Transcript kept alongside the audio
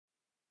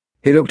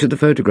He looked at the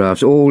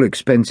photographs, all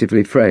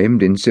expensively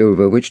framed in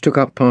silver, which took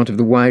up part of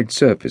the wide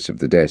surface of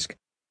the desk.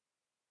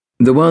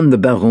 The one the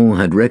Baron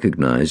had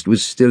recognized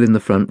was still in the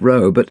front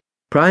row, but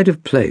pride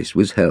of place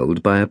was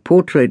held by a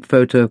portrait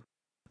photo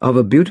of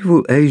a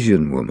beautiful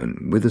Asian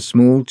woman with a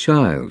small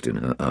child in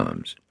her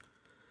arms.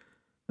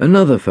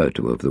 Another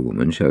photo of the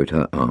woman showed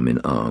her arm in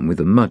arm with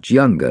a much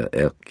younger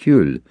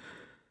Hercule.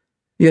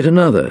 Yet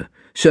another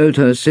showed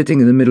her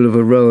sitting in the middle of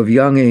a row of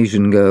young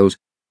Asian girls,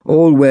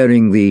 all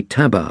wearing the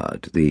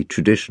tabard, the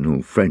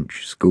traditional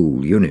French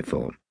school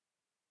uniform.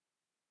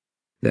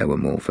 There were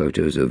more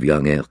photos of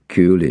young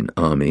Hercule in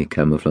army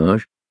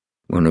camouflage,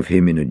 one of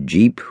him in a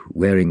jeep,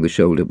 wearing the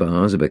shoulder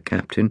bars of a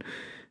captain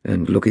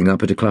and looking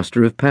up at a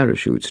cluster of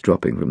parachutes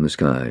dropping from the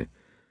sky.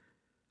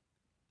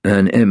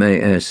 An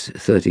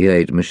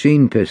MAS-38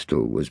 machine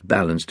pistol was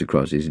balanced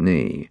across his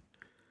knee.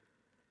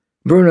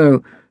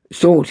 Bruno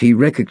thought he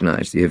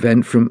recognized the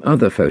event from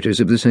other photos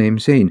of the same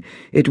scene.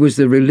 It was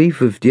the relief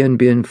of Dien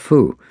Bien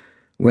Phu,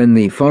 when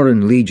the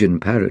Foreign Legion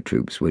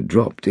paratroops were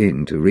dropped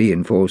in to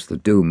reinforce the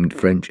doomed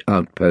French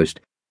outpost,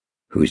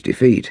 whose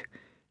defeat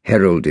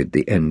heralded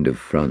the end of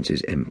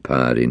France's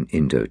empire in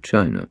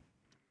Indochina.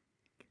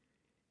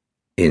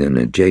 In an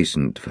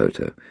adjacent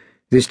photo,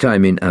 this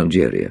time in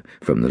Algeria,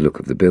 from the look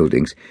of the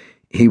buildings,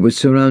 he was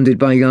surrounded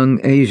by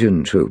young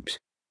Asian troops,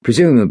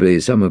 presumably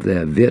some of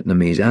their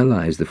Vietnamese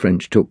allies the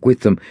French took with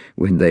them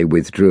when they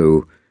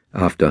withdrew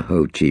after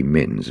Ho Chi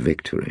Minh's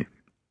victory.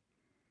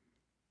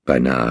 By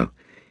now,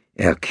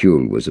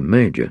 Hercule was a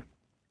major.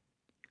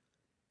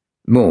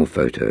 More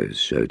photos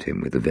showed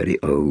him with a very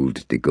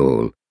old de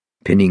Gaulle,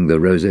 pinning the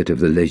rosette of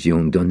the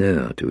Légion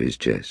d'honneur to his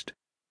chest.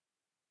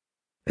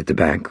 At the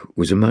back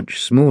was a much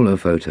smaller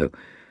photo,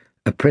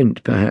 a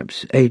print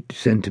perhaps 8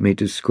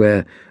 centimetres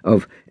square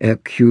of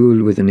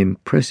Hercule with an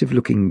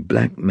impressive-looking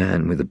black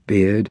man with a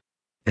beard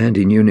and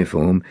in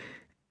uniform,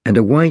 and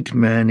a white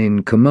man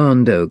in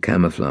commando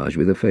camouflage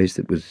with a face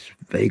that was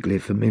vaguely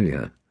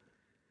familiar.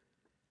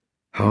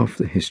 Half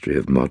the history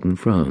of modern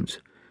France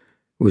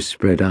was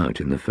spread out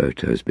in the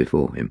photos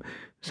before him,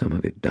 some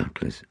of it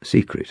doubtless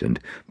secret, and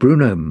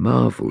Bruno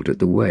marvelled at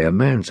the way a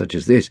man such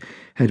as this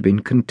had been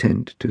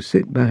content to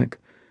sit back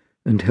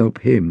and help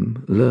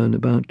him learn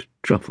about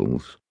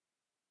truffles.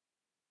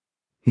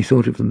 He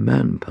thought of the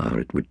manpower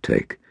it would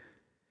take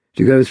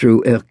to go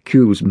through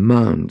Hercule's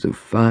mounds of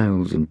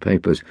files and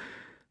papers,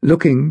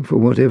 looking for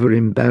whatever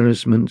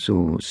embarrassments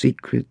or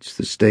secrets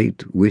the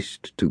state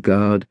wished to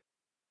guard.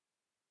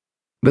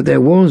 But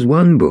there was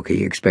one book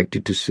he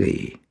expected to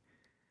see,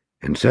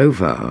 and so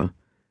far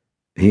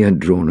he had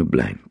drawn a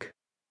blank.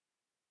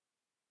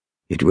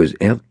 It was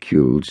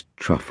Hercule's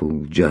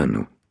truffle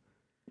journal,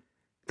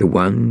 the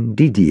one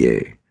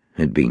Didier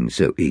had been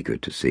so eager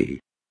to see.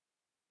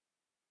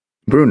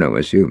 Bruno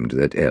assumed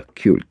that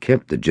Hercule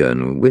kept the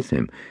journal with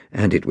him,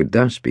 and it would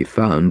thus be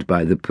found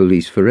by the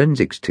police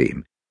forensics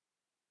team.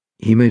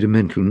 He made a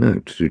mental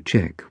note to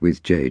check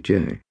with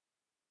J.J.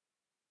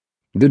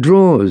 The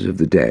drawers of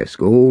the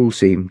desk all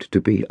seemed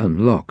to be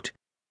unlocked.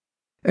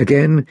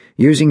 Again,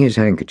 using his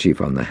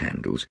handkerchief on the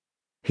handles,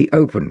 he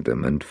opened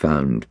them and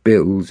found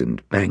bills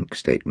and bank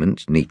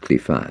statements neatly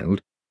filed,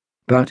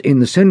 but in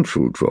the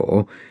central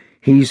drawer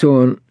he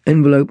saw an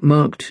envelope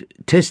marked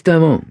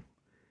Testament,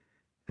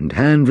 and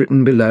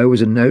handwritten below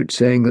was a note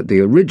saying that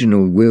the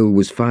original will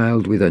was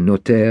filed with a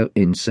notaire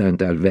in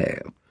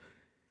Saint-Albert.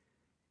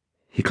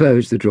 He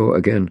closed the drawer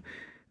again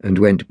and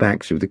went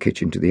back through the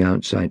kitchen to the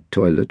outside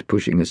toilet,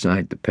 pushing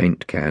aside the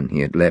paint can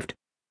he had left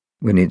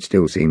when it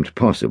still seemed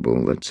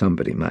possible that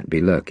somebody might be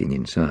lurking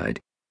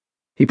inside.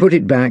 He put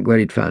it back where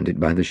he'd found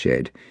it by the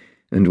shed,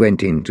 and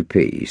went in to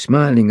pee,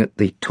 smiling at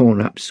the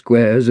torn-up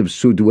squares of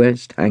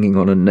Sud-West hanging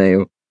on a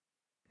nail.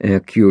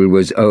 Hercule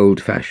was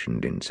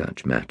old-fashioned in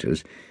such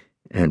matters,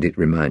 and it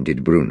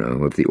reminded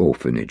Bruno of the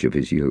orphanage of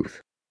his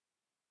youth.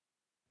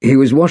 He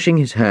was washing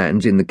his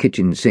hands in the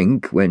kitchen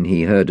sink when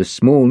he heard a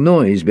small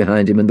noise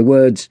behind him and the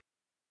words,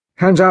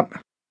 "Hands up!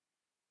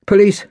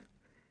 Police!"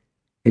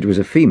 It was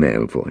a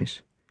female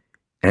voice,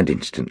 and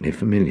instantly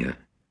familiar.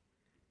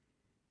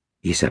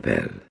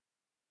 Isabelle.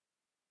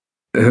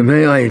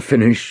 "May I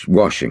finish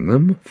washing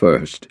them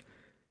first?"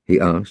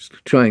 he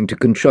asked, trying to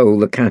control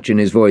the catch in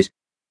his voice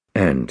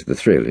and the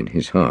thrill in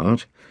his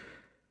heart.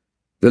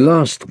 The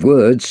last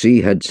words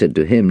she had said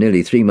to him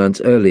nearly 3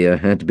 months earlier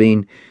had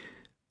been,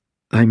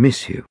 "I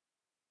miss you."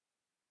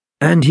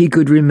 And he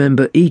could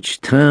remember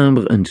each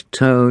timbre and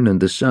tone and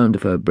the sound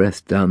of her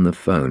breath down the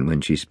phone when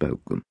she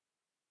spoke them.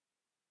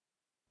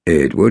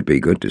 "It would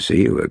be good to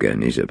see you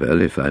again,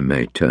 Isabelle, if I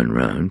may turn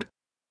round."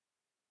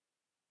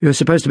 "You're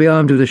supposed to be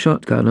armed with a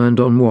shotgun and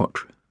on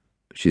watch,"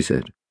 she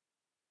said.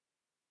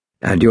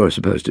 "And you're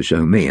supposed to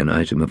show me an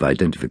item of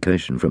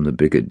identification from the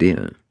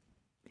brigadier,"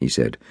 he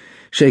said,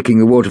 shaking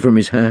the water from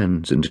his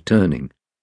hands and turning.